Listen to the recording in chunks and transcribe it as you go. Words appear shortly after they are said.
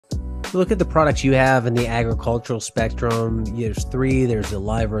Look at the products you have in the agricultural spectrum. There's three. There's the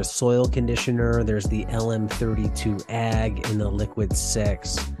Livra soil conditioner, there's the LM32 Ag, and the Liquid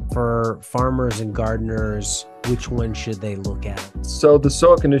 6. For farmers and gardeners, which one should they look at? So the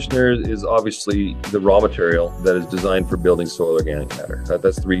soil conditioner is obviously the raw material that is designed for building soil organic matter.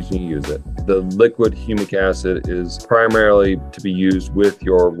 That's the reason you use it. The liquid humic acid is primarily to be used with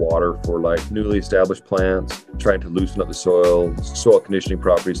your water for like newly established plants, trying to loosen up the soil conditioning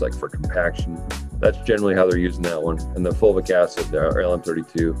properties like for compaction. That's generally how they're using that one. And the fulvic acid, or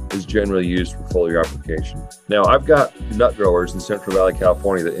LM32, is generally used for foliar application. Now, I've got nut growers in Central Valley,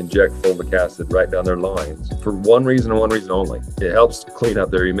 California that inject fulvic acid right down their lines for one reason and one reason only. It helps to clean up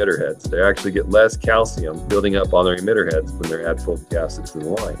their emitter heads. They actually get less calcium building up on their emitter heads when they add fulvic acid to the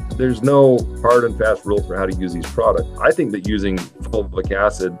line. There's no hard and fast rule for how to use these products. I think that using fulvic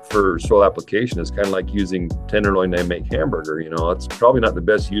acid for soil application is kind of like using tenderloin to make hamburger. You know, it's probably not the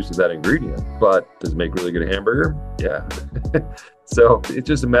best use of that ingredient, but does it make really good hamburger? Yeah. So it's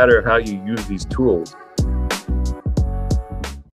just a matter of how you use these tools.